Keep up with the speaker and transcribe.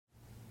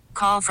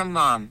Call from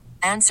mom.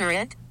 Answer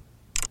it.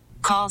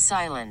 Call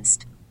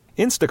silenced.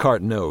 Instacart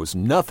knows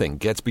nothing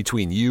gets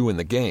between you and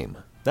the game.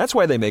 That's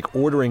why they make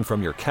ordering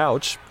from your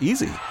couch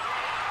easy.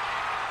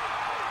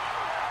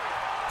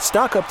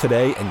 Stock up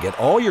today and get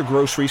all your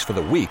groceries for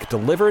the week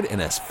delivered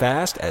in as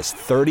fast as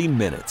 30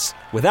 minutes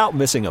without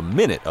missing a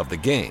minute of the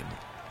game.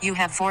 You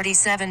have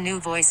 47 new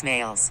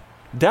voicemails.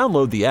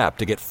 Download the app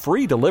to get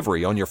free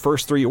delivery on your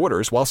first 3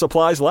 orders while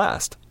supplies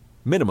last.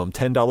 Minimum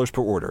 $10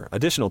 per order.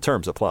 Additional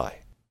terms apply.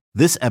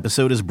 This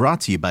episode is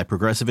brought to you by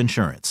Progressive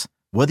Insurance.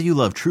 Whether you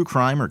love true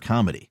crime or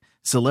comedy,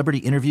 celebrity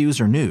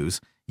interviews or news,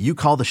 you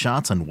call the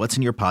shots on what's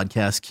in your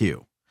podcast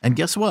queue. And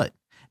guess what?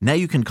 Now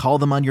you can call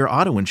them on your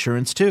auto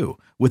insurance too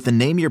with the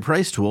Name Your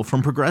Price tool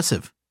from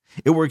Progressive.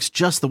 It works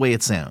just the way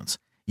it sounds.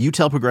 You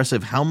tell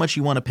Progressive how much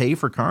you want to pay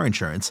for car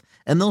insurance,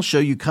 and they'll show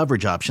you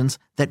coverage options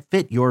that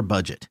fit your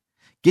budget.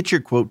 Get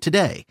your quote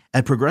today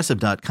at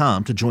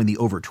Progressive.com to join the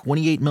over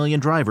 28 million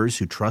drivers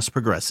who trust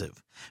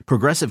Progressive.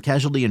 Progressive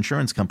Casualty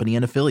Insurance Company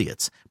and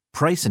Affiliates.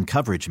 Price and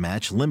coverage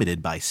match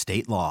limited by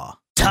state law.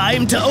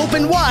 Time to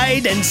open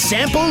wide and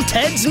sample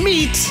Ted's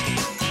meat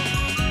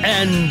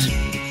and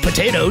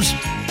potatoes.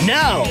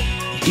 Now,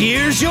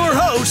 here's your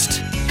host,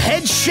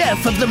 head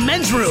chef of the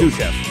men's room, sous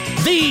chef,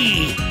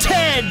 the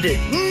Ted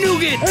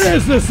Nugent.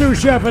 There's the sous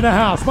chef in the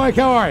house. Mike,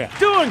 how are you?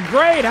 Doing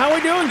great. How we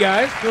doing,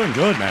 guys? Doing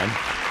good, man.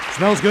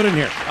 Smells good in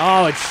here.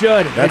 Oh, it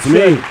should. That's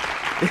me.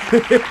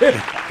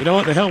 You know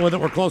what? The hell with it.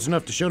 We're close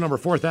enough to show number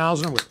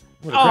 4,000.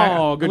 Good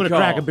I'm going to call.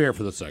 crack a beer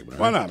for the segment.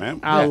 Why not,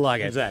 man? I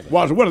like it. Exactly.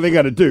 What do they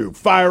got to do?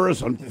 Fire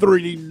us on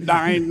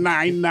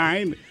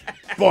 3999?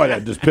 Boy,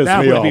 that just pissed me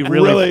off. That would be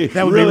really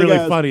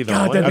funny, though.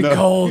 God, that'd be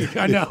cold.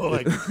 I know.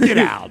 Like, get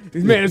out.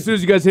 Man, as soon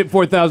as you guys hit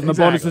 4,000, the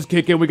bonuses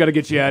kick in. We got to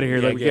get you out of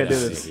here. We can't do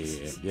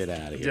this. Get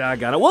out of here. Yeah, I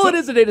got it. Well, it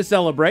is a day to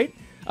celebrate.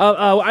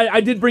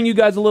 I did bring you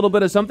guys a little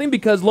bit of something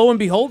because, lo and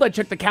behold, I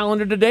checked the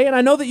calendar today, and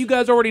I know that you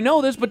guys already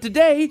know this, but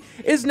today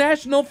is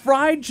National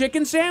Fried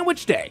Chicken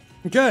Sandwich Day.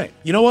 Okay.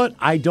 You know what?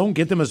 I don't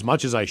get them as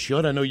much as I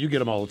should. I know you get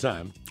them all the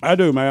time. I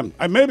do, man.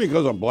 Maybe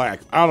because I'm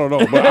black. I don't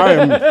know. But I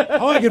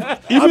am.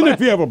 Even if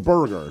you have a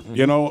burger,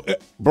 you know,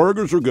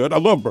 burgers are good. I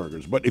love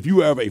burgers. But if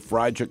you have a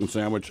fried chicken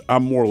sandwich,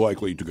 I'm more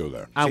likely to go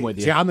there. I'm with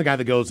you. See, I'm the guy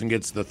that goes and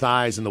gets the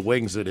thighs and the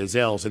wings at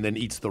Izzel's and then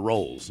eats the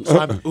rolls.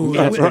 So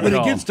when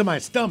it gets to my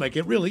stomach,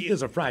 it really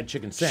is a fried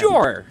chicken sandwich.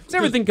 Sure. It's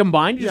everything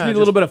combined. You just need a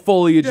little bit of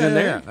foliage in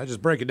there. I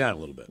just break it down a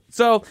little bit.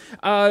 So,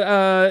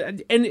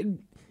 and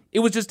it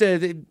was just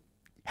it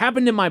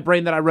happened in my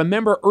brain that I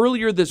remember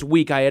earlier this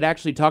week I had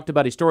actually talked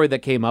about a story that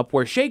came up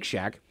where Shake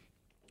Shack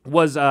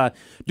was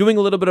doing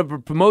a little bit of a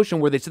promotion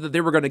where they said that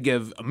they were going to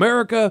give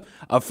America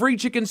a free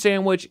chicken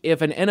sandwich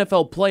if an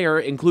NFL player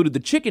included the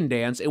chicken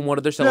dance in one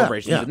of their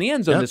celebrations in the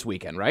end zone this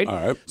weekend, right?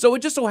 All right. So it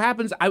just so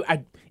happens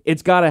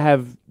it's got to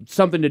have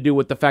something to do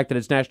with the fact that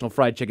it's National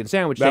Fried Chicken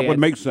Sandwich Day. That would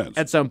make sense.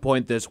 At some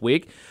point this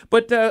week.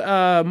 But,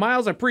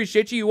 Miles, I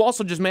appreciate you. You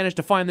also just managed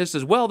to find this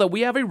as well, that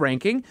we have a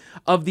ranking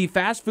of the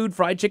fast food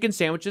fried chicken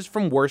sandwiches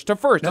from worst to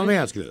first. Now, let me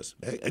ask you this.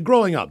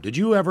 Growing up, did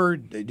you have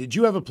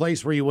a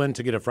place where you went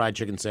to get a fried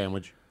chicken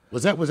sandwich?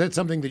 Was that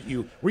something that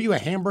were you a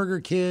hamburger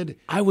kid?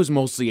 I was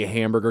mostly a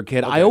hamburger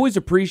kid. Okay. I always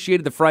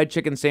appreciated the fried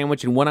chicken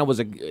sandwich, and when I was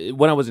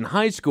in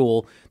high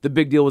school, the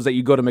big deal was that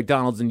you go to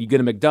McDonald's and you get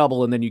a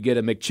McDouble, and then you get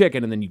a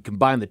McChicken, and then you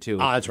combine the two.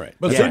 Ah, that's right.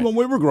 But see, when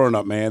we were growing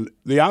up, man,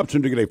 the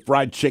option to get a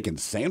fried chicken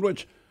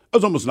sandwich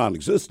was almost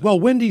non-existent. Well,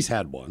 Wendy's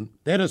had one.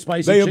 They had a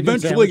spicy They chicken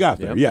eventually sandwich. got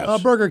there,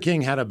 yes. Burger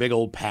King had a big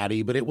old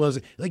patty, but it was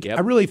like I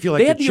really feel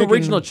like they had the chicken,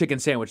 original chicken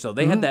sandwich though.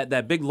 They had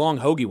that big long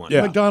hoagie one.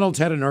 Yeah. McDonald's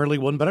had an early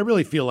one, but I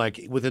really feel like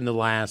within the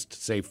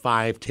last say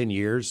 5-10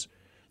 years,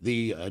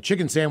 the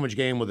chicken sandwich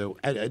game with the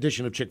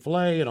addition of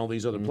Chick-fil-A and all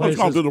these other places.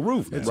 It's gone through the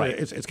roof.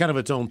 It's kind of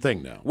its own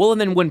thing now. Well, and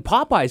then when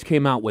Popeyes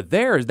came out with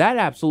theirs, that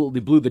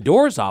absolutely blew the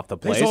doors off the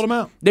place. They sold them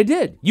out. They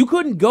did. You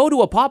couldn't go to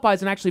a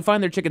Popeyes and actually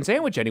find their chicken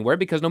sandwich anywhere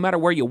because no matter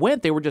where you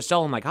went, they were just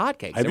selling like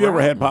hotcakes. Have you ever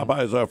had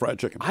Popeye's fried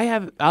chicken? I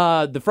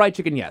have the fried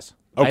chicken, yes.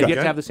 Okay. I have yet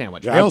to have the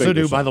sandwich. Yeah, They also think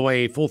do, so. by the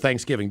way, full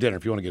Thanksgiving dinner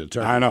if you want to get a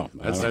turkey. I know.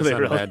 That's not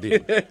a bad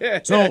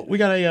deal. So we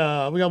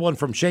got one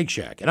from Shake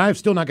Shack, and I've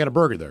still not got a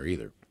burger there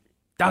either.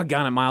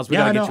 Doggone it, Miles. We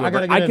Yeah, gotta I get know. you I a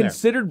gotta burger. get I in there.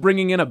 considered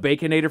bringing in a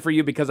Baconator for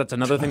you because that's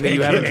another thing that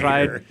you haven't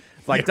tried. Baconator.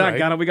 It's like, Yeah,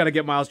 doggone it, we got to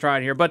get Miles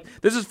trying here. But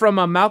this is from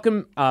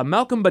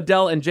Malcolm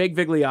Bedell and Jake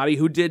Vigliotti,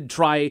 who did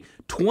try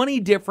 20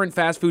 different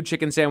fast food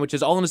chicken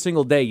sandwiches all in a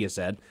single day, you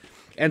said.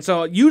 And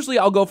so usually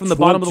I'll go from the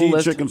bottom of the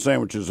list. 20 chicken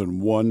sandwiches in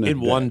one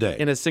day.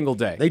 In a single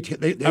day. They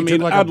take I'd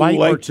like a bite or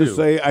like to two.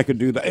 say I could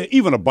do that.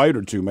 Even a bite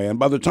or two, man.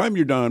 By the time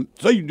you're done,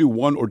 say you do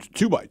 1 or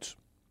 2 bites.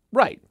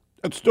 Right.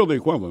 That's still the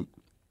equivalent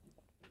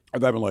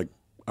of having, like,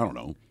 I don't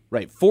know.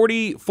 Right.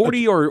 40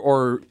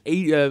 or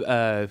 8.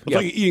 It's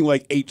like eating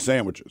like 8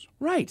 sandwiches.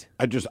 Right.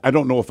 I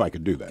don't know if I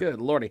could do that. Good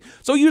lordy.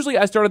 So usually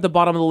I start at the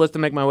bottom of the list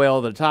and make my way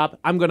all to the top.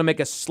 I'm going to make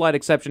a slight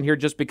exception here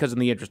just because in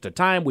the interest of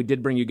time, we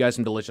did bring you guys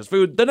some delicious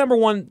food. The number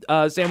one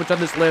sandwich on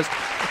this list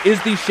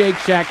is the Shake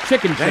Shack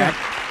Chicken Shack.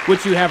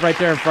 which you have right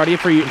there in front of you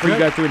for you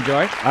guys to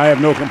enjoy. I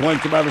have no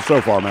complaints about it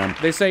so far, man.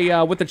 They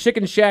say with the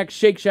Chicken Shack,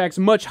 Shake Shack's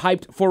much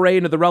hyped foray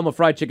into the realm of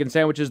fried chicken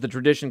sandwiches, the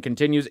tradition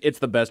continues. It's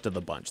the best of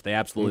the bunch. They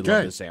absolutely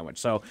love this sandwich.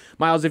 So,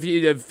 Miles, if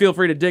you feel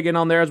free to dig in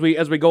on there as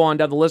we go on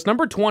down the list.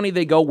 Number 20,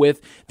 they go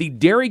with the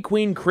Dairy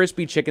Queen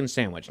crispy chicken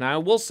sandwich. Now, I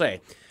will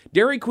say,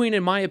 Dairy Queen,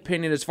 in my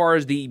opinion, as far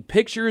as the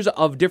pictures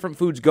of different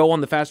foods go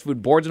on the fast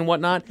food boards and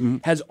whatnot,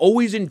 has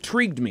always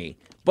intrigued me.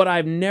 But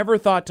I've never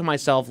thought to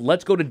myself,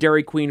 let's go to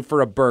Dairy Queen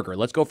for a burger.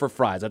 Let's go for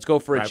fries. Let's go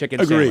for a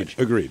chicken sandwich.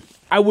 Agreed.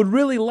 I would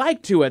really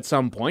like to at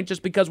some point,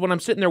 just because when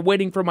I'm sitting there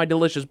waiting for my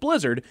delicious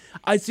Blizzard,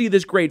 I see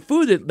this great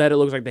food that it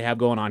looks like they have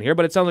going on here,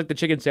 but it sounds like the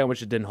chicken sandwich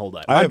just didn't hold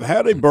up. I have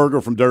had a burger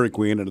from Dairy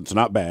Queen, and it's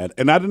not bad.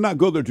 And I did not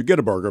go there to get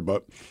a burger,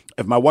 but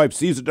if my wife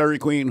sees a Dairy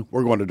Queen,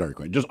 we're going to Dairy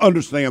Queen. Just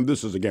understand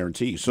this is a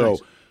guarantee. So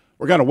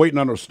we're kind of waiting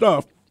on our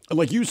stuff. And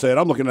like you said,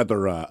 I'm looking at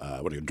their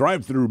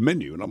drive-through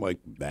menu, and I'm like,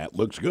 that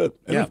looks good.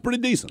 And it's pretty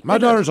decent. My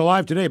daughter's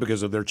alive today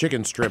because of their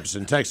chicken strips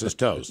and Texas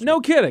toast. No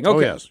kidding.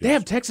 Okay. yes. They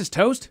have Texas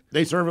toast?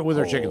 They serve it with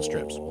their chicken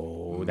strips.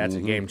 Oh, that's a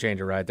game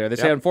changer right there. They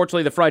say,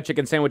 unfortunately, the fried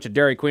chicken sandwich at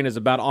Dairy Queen is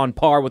about on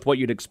par with what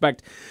you'd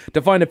expect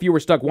to find if you were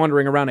stuck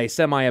wandering around a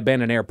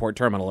semi-abandoned airport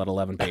terminal at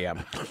 11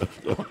 p.m.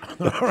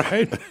 All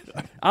right.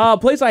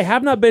 Place I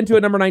have not been to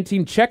at number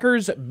 19,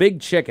 Checkers Big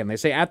Chicken. They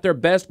say, at their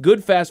best,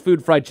 good fast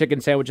food fried chicken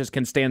sandwiches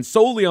can stand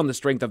solely on the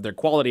strength of their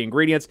quality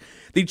ingredients.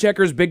 The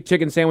Checkers Big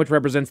Chicken sandwich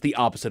represents the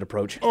opposite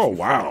approach. Oh,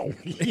 wow.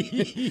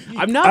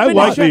 I've not I been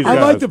like to these Checkers.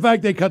 I like the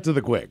fact they cut to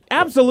the quick.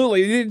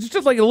 Absolutely. It's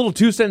just like a little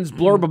 2-sentence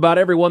blurb about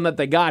every one that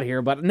they got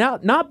here. But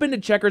not been to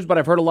Checkers, but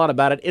I've heard a lot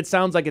about it. It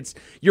sounds like it's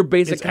your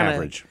basic It's kind of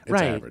average. It's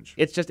right. average.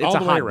 It's just All it's a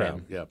the way hot around.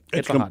 band. Yeah.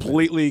 It's a hot band.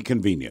 completely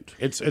convenient.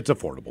 It's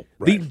affordable.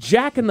 The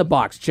Jack in the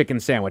Box chicken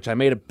sandwich. I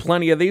made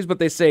plenty of these, but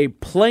they say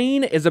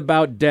plain is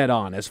about dead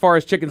on. As far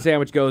as chicken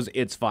sandwich goes,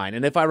 it's fine.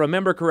 And if I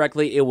remember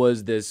correctly, it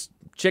was this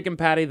chicken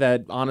patty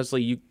that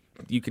honestly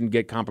you can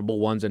get comparable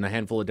ones in a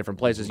handful of different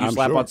places. You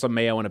slap on some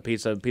mayo and a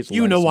piece of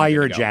You know lettuce why and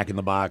you're there a you go. Jack in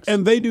the Box.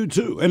 And they do,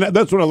 too. And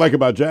that's what I like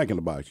about Jack in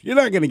the Box. You're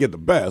not going to get the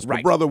best, Right.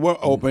 but, brother, we're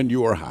open,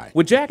 you are high.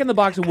 With Jack in the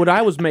Box, what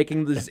I was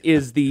making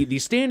is the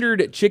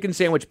standard chicken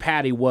sandwich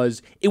patty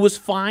was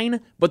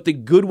fine, but the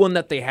good one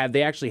that they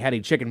actually had a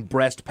chicken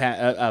breast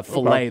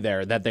fillet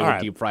there that they would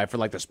deep fry for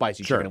like the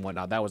spicy chicken and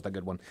whatnot. That was the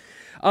good one.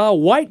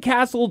 White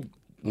Castle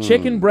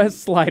chicken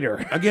breast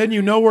slider. Again,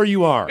 you know where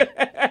you are.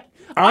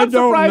 I don't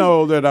surprised-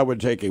 know that I would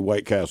take a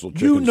White Castle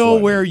chicken You know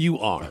slider. where you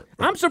are.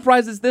 I'm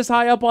surprised it's this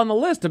high up on the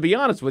list, to be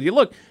honest with you.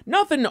 Look,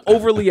 nothing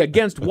overly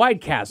against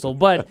White Castle,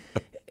 but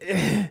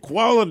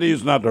Quality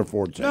is not their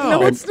forte.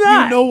 No, it's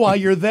not. You know why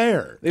you're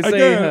there. they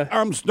say Again,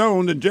 I'm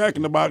stoned and Jack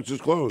in the Box is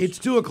closed. It's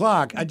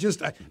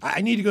 2:00.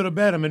 I need to go to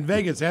bed. I'm in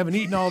Vegas. I haven't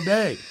eaten all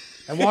day.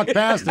 I walked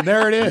past and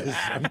there it is.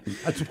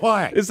 That's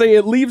why. They say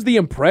it leaves the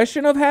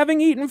impression of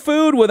having eaten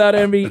food without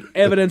any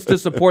evidence to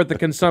support the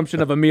consumption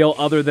of a meal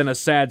other than a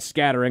sad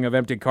scattering of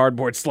empty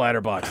cardboard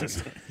slider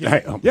boxes.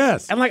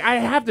 Yes. And like I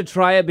have to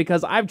try it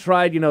because I've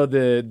tried,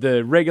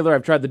 the regular,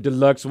 I've tried the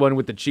deluxe one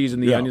with the cheese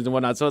and the onions and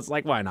whatnot. So it's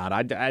like, why not?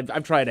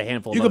 I've tried a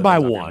handful. You of could other buy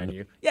things off your one.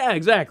 menu. Yeah,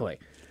 exactly.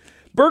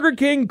 Burger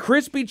King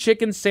Crispy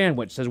Chicken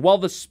Sandwich says, while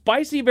the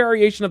spicy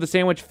variation of the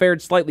sandwich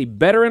fared slightly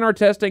better in our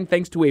testing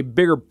thanks to a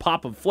bigger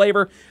pop of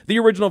flavor, the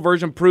original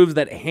version proves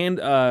that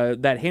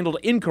handled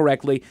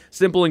incorrectly,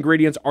 simple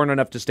ingredients aren't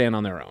enough to stand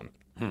on their own.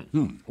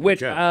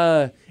 Which,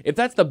 if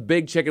that's the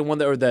big chicken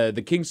one, or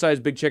the king size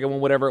big chicken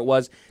one, whatever it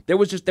was, there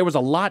was a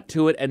lot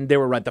to it, and they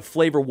were right. The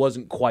flavor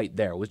wasn't quite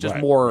there. It was just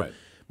more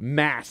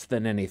mass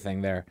than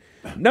anything there.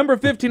 Number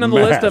 15 on the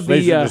list of they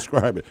the should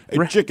describe it.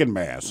 A chicken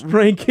mass.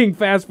 ranking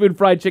fast food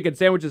fried chicken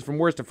sandwiches from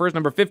worst to first.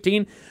 Number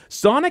 15,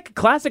 Sonic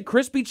Classic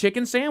Crispy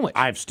Chicken Sandwich.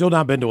 I've still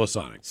not been to a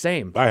Sonic.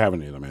 Same. I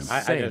haven't either, man.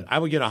 I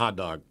would get a hot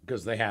dog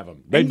because they have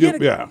them. They And do,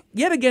 yeah.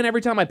 Yet again,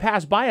 every time I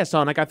pass by a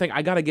Sonic, I think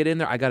I got to get in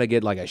there. I got to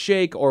get like a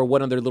shake or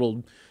one of their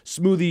little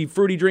smoothie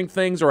fruity drink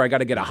things, or I got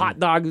to get a hot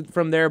dog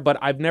from there, but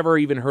I've never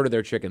even heard of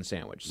their chicken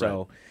sandwich.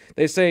 So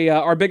they say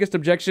our biggest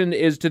objection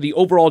is to the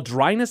overall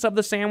dryness of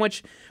the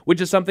sandwich, which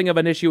is something of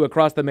an issue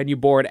across the menu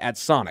board at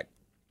Sonic.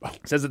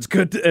 Says it's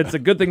good. It's a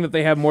good thing that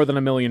they have more than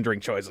a million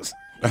drink choices.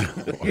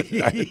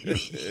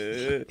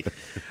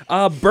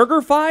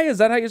 BurgerFi, is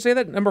that how you say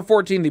that? Number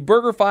 14, the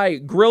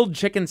BurgerFi grilled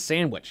chicken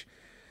sandwich.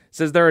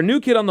 Says they're a new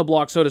kid on the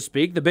block, so to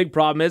speak. The big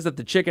problem is that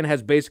the chicken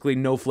has basically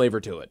no flavor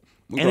to it.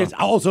 And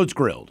it's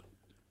grilled.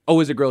 Oh,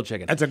 is it grilled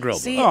chicken? That's a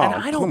grilled See, one.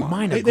 and I don't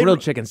mind a They-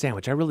 grilled chicken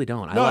sandwich. I really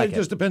don't. I No, like it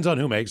just depends on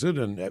who makes it.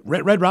 And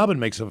Red Robin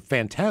makes a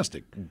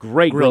fantastic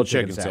Great grilled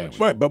chicken sandwich.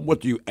 Right, but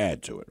what do you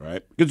add to it,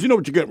 right? Because you know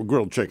what you get with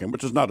grilled chicken,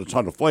 which is not a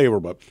ton of flavor,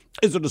 but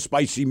is it a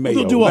spicy mayo?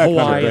 They'll do a that kind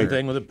of Hawaiian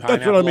thing with a pineapple.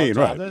 That's what I mean,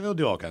 on top. right? They'll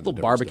do all kinds a of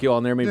little barbecue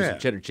on there, maybe Yeah. some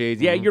cheddar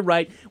cheese. Yeah, you're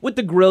right. With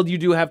the grilled, you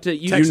do have to.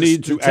 You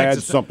need to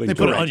add something They to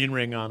put it. an onion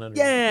ring on it.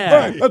 Yeah.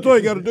 Right, that's all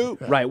you got to do.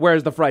 Right,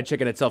 whereas the fried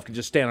chicken itself can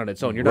just stand on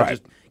its own. You're not Right.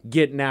 just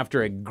getting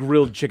after a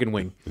grilled chicken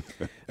wing.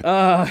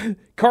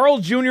 Carl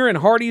Jr. and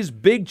Hardee's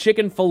Big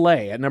Chicken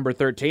Filet at number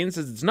 13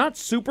 says it's not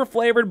super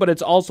flavored, but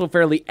it's also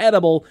fairly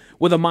edible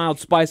with a mild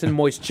spice and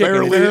moist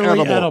chicken.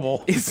 Fairly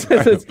edible. It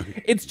says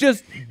it's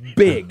just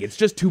big. It's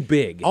just too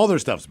big. All their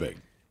stuff's big.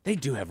 They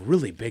do have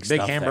really big stuff.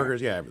 Big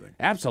hamburgers, yeah, everything.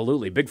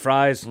 Absolutely. Big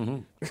fries.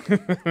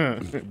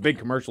 Big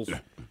commercials.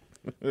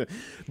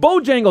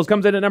 Bojangles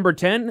comes in at number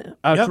 10.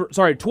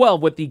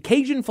 12 with the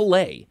Cajun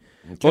filet.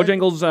 Okay.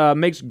 Bojangles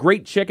makes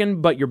great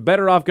chicken, but you're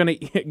better off going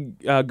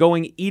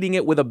eating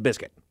it with a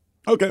biscuit.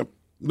 Okay.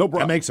 No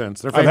problem. That makes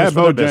sense. They're I've famous had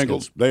for their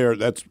Bojangles.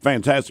 That's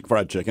fantastic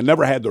fried chicken.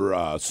 Never had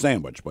their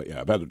sandwich, but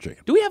yeah, I've had their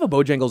chicken. Do we have a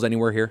Bojangles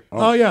anywhere here?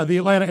 Oh yeah, the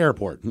Atlanta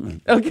airport.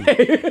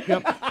 Okay.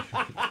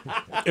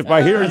 If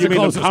by here you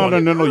mean the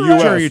continental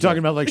U.S. Sure, you're talking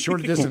about like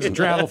short distance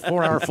travel,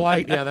 4-hour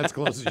flight. Yeah, that's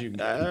close as you can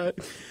get.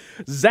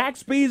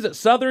 Zaxby's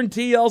Southern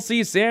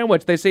TLC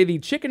sandwich. They say the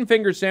chicken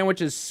finger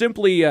sandwich is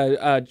simply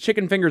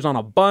chicken fingers on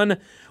a bun,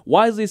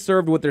 wisely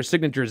served with their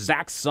signature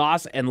Zax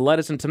sauce and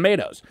lettuce and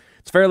tomatoes.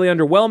 It's fairly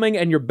underwhelming,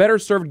 and you're better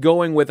served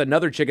going with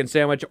another chicken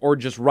sandwich or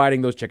just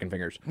riding those chicken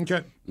fingers.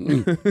 Okay.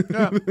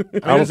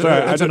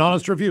 That's an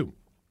honest review.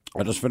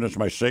 I just finished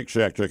my Shake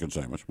Shack chicken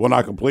sandwich. Well,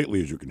 not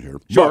completely, as you can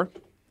hear. Sure.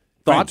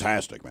 Thoughts?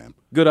 Fantastic, man.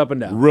 Good up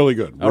and down. Really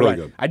good. Really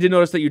good. I did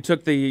notice that you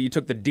took the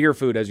deer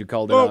food, as you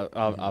called it,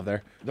 out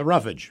there. The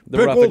roughage.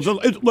 Pickles.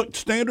 Look,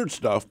 standard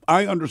stuff.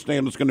 I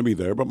understand it's going to be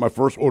there, but my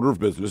first order of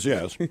business,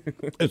 yes,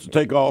 is to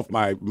take off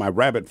my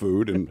rabbit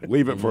food and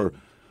leave it for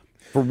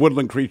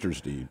woodland creatures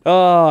to eat.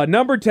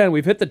 Number 10.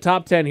 We've hit the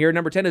top 10 here.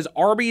 Number 10 is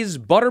Arby's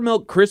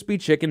Buttermilk Crispy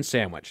Chicken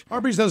Sandwich.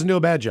 Arby's doesn't do a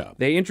bad job.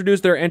 They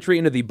introduced their entry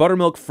into the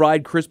buttermilk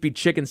fried crispy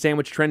chicken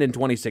sandwich trend in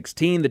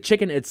 2016. The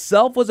chicken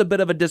itself was a bit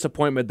of a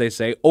disappointment, they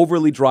say,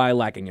 overly dry,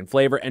 lacking in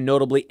flavor, and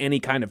notably any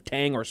kind of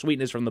tang or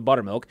sweetness from the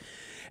buttermilk.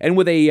 And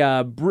with a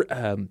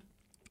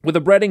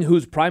breading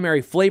whose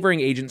primary flavoring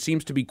agent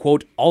seems to be,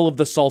 quote, all of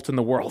the salt in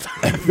the world.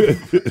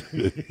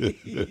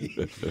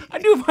 I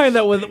do find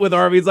that with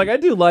Arby's, like, I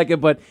do like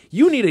it, but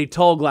you need a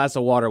tall glass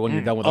of water when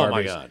you're done with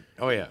Arby's. Oh, my God.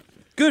 Oh, yeah.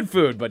 Good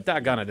food, but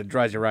doggone it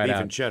drives you right Beef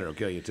out. and cheddar will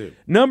kill you, too.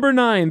 Number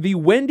 9, the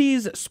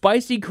Wendy's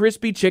Spicy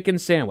Crispy Chicken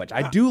Sandwich.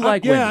 I do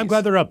like Wendy's. Yeah, I'm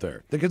glad they're up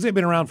there. Because they've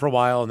been around for a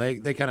while, and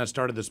they kind of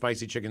started the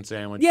spicy chicken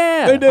sandwich.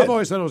 Yeah. They did. I've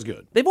always thought it was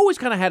good. They've always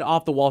kind of had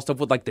off-the-wall stuff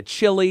with, like, the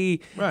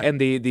chili and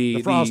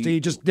the Frosty,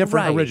 just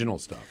different original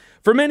stuff.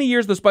 For many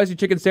years, the spicy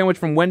chicken sandwich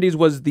from Wendy's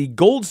was the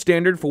gold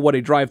standard for what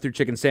a drive-thru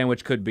chicken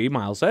sandwich could be,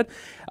 Miles said.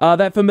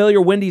 That familiar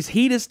Wendy's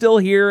heat is still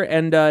here,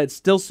 and it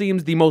still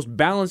seems the most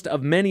balanced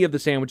of many of the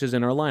sandwiches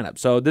in our lineup.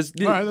 So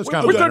we're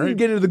starting to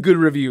get into the good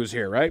reviews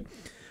here, right?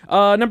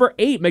 Number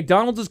 8,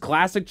 McDonald's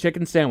classic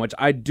chicken sandwich.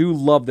 I do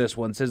love this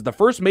one. It says, the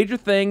first major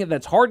thing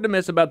that's hard to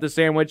miss about the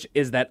sandwich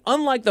is that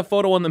unlike the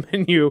photo on the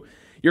menu,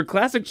 your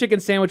classic chicken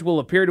sandwich will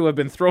appear to have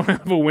been thrown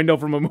out of a window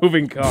from a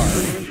moving car.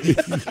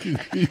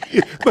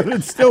 But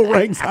it still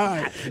ranks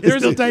high. It's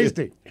still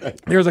tasty.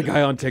 There's a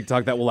guy on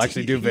TikTok that will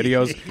actually do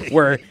videos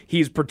where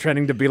he's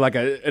pretending to be like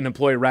an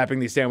employee wrapping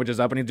these sandwiches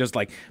up, and he's just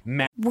like,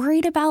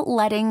 Worried about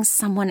letting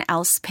someone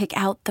else pick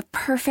out the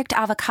perfect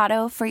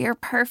avocado for your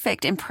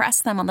perfect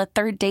impress them on the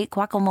third date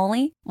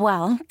guacamole?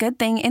 Well, good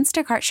thing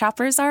Instacart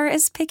shoppers are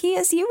as picky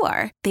as you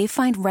are. They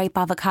find ripe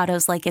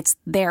avocados like it's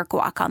their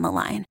guac on the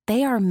line.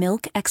 They are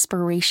milk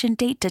expiration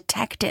date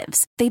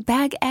detectives. They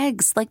bag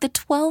eggs like the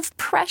 12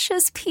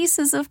 precious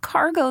pieces of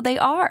cargo they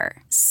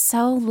are.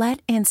 So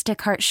let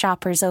Instacart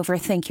shoppers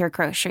overthink your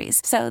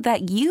groceries so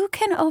that you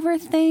can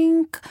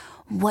overthink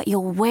what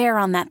you'll wear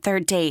on that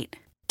third date.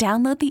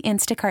 Download the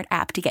Instacart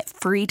app to get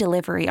free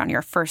delivery on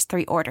your first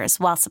 3 orders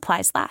while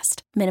supplies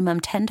last. Minimum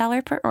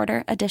 $10 per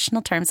order.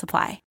 Additional terms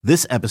apply.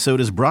 This episode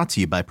is brought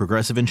to you by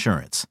Progressive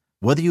Insurance.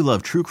 Whether you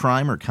love true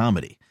crime or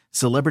comedy,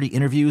 celebrity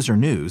interviews or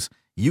news,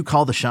 you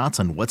call the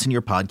shots on what's in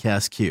your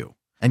podcast queue.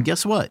 And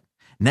guess what?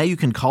 Now you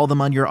can call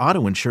them on your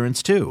auto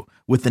insurance too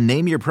with the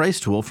Name Your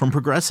Price tool from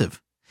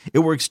Progressive. It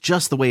works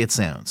just the way it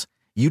sounds.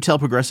 You tell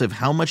Progressive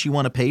how much you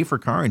want to pay for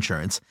car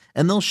insurance,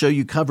 and they'll show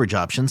you coverage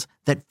options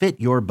that fit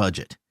your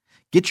budget.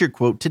 Get your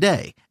quote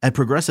today at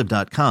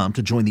Progressive.com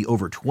to join the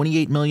over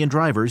 28 million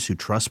drivers who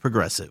trust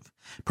Progressive.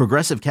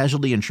 Progressive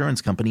Casualty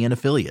Insurance Company and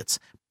Affiliates.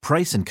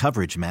 Price and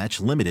coverage match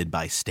limited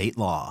by state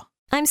law.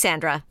 I'm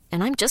Sandra,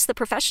 and I'm just the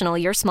professional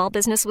your small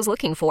business was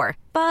looking for.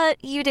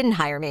 But you didn't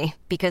hire me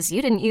because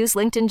you didn't use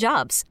LinkedIn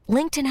Jobs.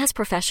 LinkedIn has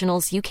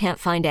professionals you can't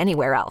find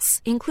anywhere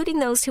else, including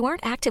those who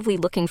aren't actively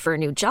looking for a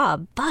new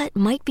job, but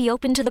might be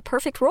open to the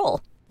perfect role,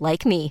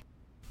 like me.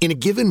 In a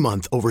given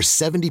month, over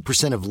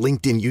 70% of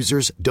LinkedIn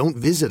users don't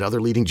visit other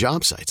leading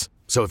job sites.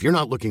 So if you're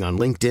not looking on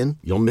LinkedIn,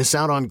 you'll miss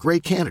out on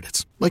great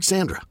candidates like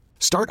Sandra.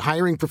 Start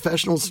hiring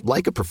professionals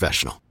like a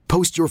professional.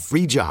 Post your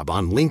free job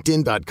on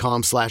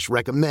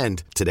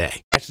linkedin.com/recommend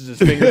today. Washes his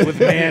fingers with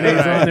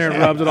mayonnaise on there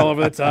and rubs it all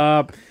over the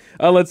top.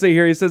 Let's see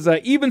here. He says,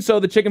 even so,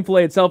 the chicken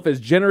fillet itself is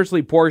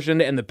generously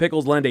portioned, and the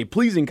pickles lend a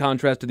pleasing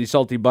contrast to the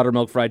salty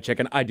buttermilk fried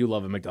chicken. I do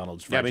love a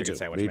McDonald's fried chicken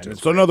sandwich. Me man. too.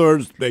 It's So in other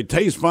words, they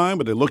taste fine,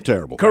 but they look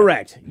terrible.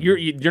 correct.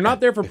 You're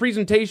not there for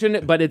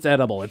presentation, but it's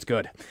edible. It's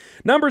good.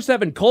 Number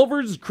 7,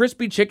 Culver's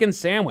Crispy Chicken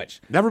Sandwich.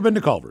 Never been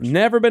to Culver's.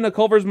 Never been to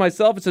Culver's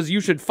myself. It says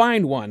you should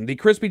find one. The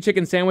crispy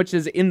chicken sandwich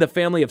is in the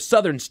family of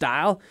Southern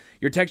style.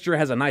 Your texture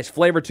has a nice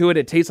flavor to it.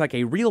 It tastes like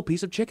a real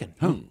piece of chicken.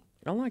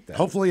 I like that.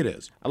 Hopefully it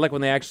is. I like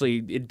when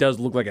it does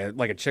look like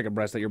a chicken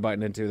breast that you're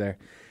biting into there.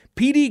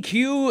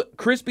 PDQ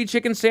Crispy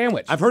Chicken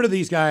Sandwich. I've heard of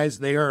these guys.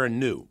 They are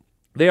new.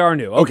 They are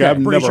new. Okay, I've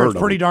Pretty never sure heard it's of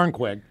pretty them. darn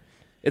quick.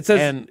 It says,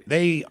 And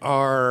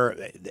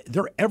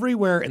they're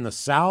everywhere in the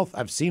South.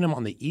 I've seen them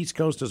on the East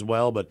Coast as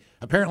well, but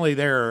apparently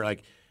they're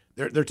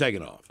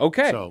taking off.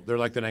 Okay. So they're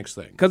like the next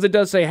thing. because it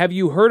does say, have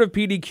you heard of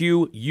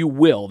PDQ? You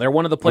will. They're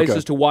one of the places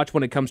Okay. to watch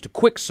when it comes to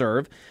quick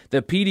serve.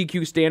 The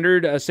PDQ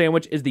standard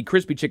sandwich is the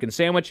crispy chicken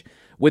sandwich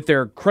with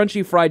their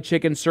crunchy fried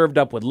chicken served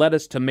up with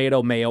lettuce,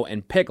 tomato, mayo,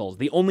 and pickles.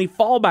 The only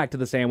fallback to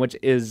the sandwich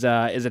is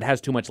it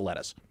has too much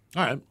lettuce.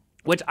 All right.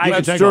 Which You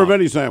can serve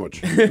any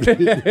sandwich.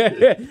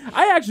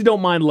 I actually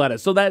don't mind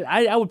lettuce, so that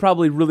I would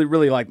probably really,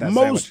 really like that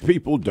Most sandwich.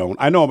 people don't.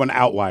 I know I'm an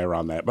outlier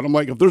on that, but I'm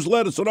like, if there's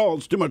lettuce at all,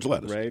 it's too much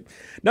lettuce. Right.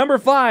 Number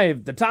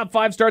 5, the top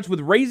 5 starts with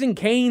Raising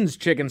Cane's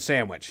chicken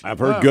sandwich. I've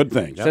heard good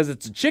things. Says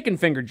it's a chicken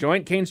finger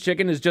joint. Cane's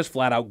chicken is just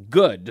flat out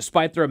good.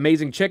 Despite their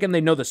amazing chicken,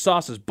 they know the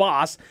sauce is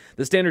boss.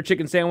 The standard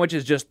chicken sandwich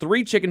is just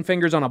 3 chicken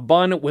fingers on a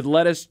bun with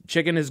lettuce.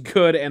 Chicken is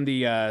good, and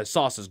the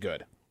sauce is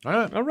good.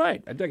 All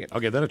right, I dig it. I'll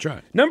give that a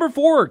try. Number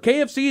 4,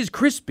 KFC's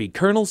Crispy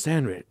Colonel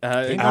Sandwich.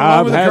 I've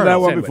had that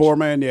one sandwich. before,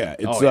 man. Yeah,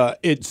 it's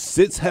it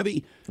sits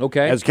heavy.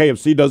 Okay. As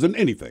KFC doesn't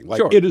anything. Like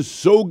Sure. it is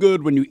so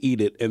good when you eat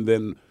it, and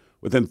then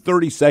within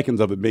 30 seconds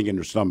of it being in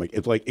your stomach,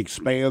 it like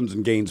expands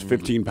and gains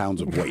 15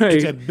 pounds of weight. Right.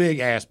 It's a big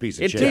ass piece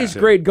of It chicken. tastes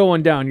great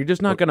going down. You're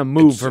just not going to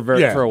move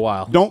for a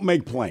while. Don't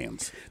make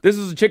plans. This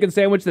is a chicken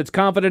sandwich that's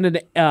confident in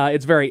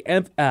its very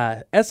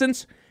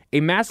essence. A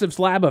massive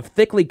slab of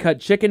thickly cut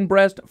chicken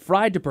breast,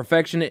 fried to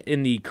perfection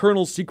in the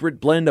Colonel's secret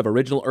blend of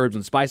original herbs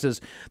and spices.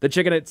 The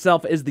chicken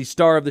itself is the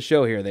star of the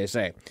show here, they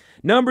say.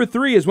 Number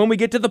 3 is when we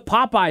get to the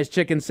Popeyes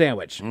chicken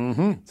sandwich.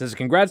 It says,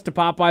 congrats to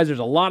Popeyes. There's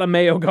a lot of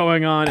mayo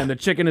going on, and the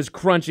chicken is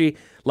crunchy,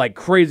 like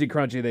crazy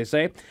crunchy, they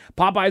say.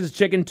 Popeyes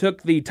chicken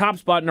took the top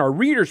spot in our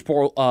readers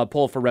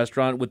poll for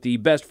restaurant with the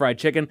best fried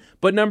chicken.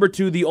 But number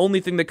 2, the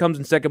only thing that comes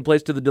in second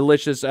place to the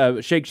delicious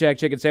Shake Shack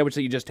chicken sandwich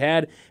that you just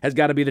had has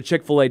got to be the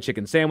Chick-fil-A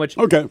chicken sandwich.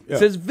 Okay, yeah. It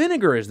says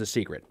vinegar is the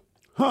secret.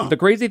 The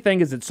crazy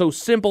thing is it's so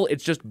simple.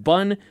 It's just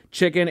bun,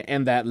 chicken,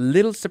 and that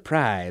little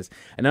surprise,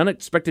 an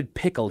unexpected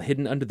pickle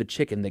hidden under the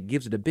chicken that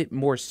gives it a bit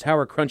more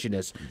sour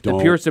crunchiness. The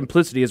pure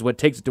simplicity is what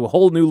takes it to a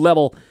whole new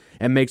level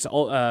and makes it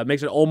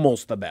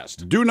almost the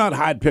best. Do not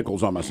hide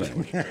pickles on my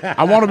sandwich.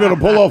 I want to be able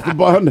to pull off the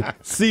bun,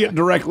 see it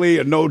directly,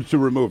 and know to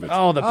remove it.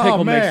 Oh, the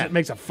pickle man.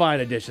 makes a fine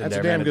addition That's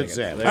there. a damn man. good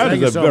sandwich. That Thank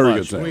is you a so very much.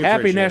 good sandwich. We Happy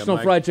appreciate it, National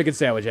Mike. Fried Chicken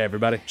Sandwich,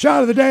 everybody.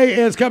 Shot of the day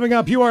is coming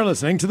up. You are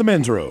listening to The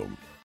Men's Room.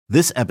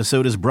 This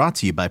episode is brought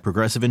to you by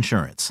Progressive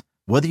Insurance.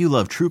 Whether you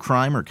love true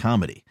crime or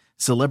comedy,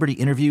 celebrity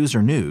interviews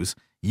or news,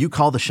 you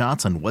call the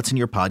shots on what's in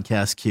your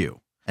podcast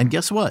queue. And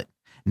guess what?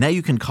 Now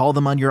you can call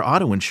them on your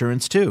auto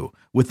insurance too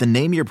with the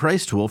Name Your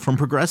Price tool from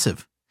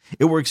Progressive.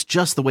 It works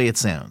just the way it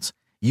sounds.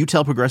 You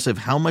tell Progressive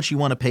how much you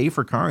want to pay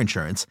for car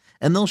insurance,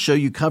 and they'll show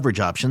you coverage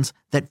options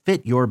that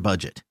fit your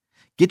budget.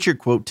 Get your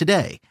quote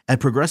today at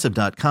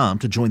Progressive.com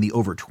to join the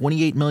over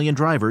 28 million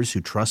drivers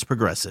who trust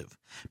Progressive.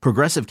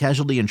 Progressive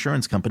Casualty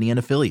Insurance Company and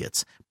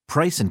Affiliates.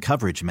 Price and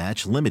coverage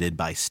match limited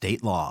by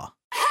state law.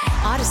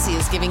 Odyssey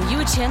is giving you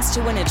a chance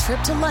to win a trip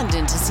to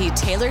London to see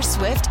Taylor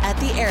Swift at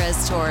the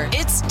Eras Tour.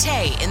 It's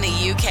Tay in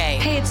the UK.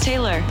 Hey, it's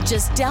Taylor.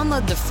 Just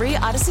download the free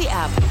Odyssey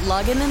app,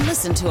 log in and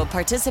listen to a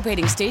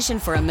participating station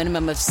for a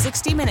minimum of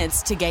 60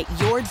 minutes to get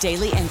your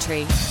daily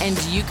entry.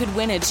 And you could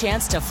win a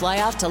chance to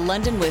fly off to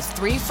London with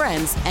 3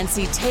 friends and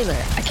see Taylor.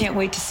 I can't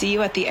wait to see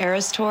you at the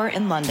Eras Tour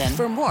in London.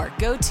 For more,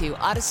 go to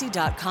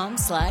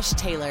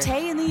odyssey.com/Taylor.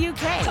 Tay in the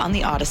UK. It's on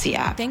the Odyssey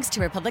app. Thanks to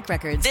Republic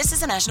Records. This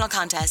is a national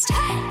contest.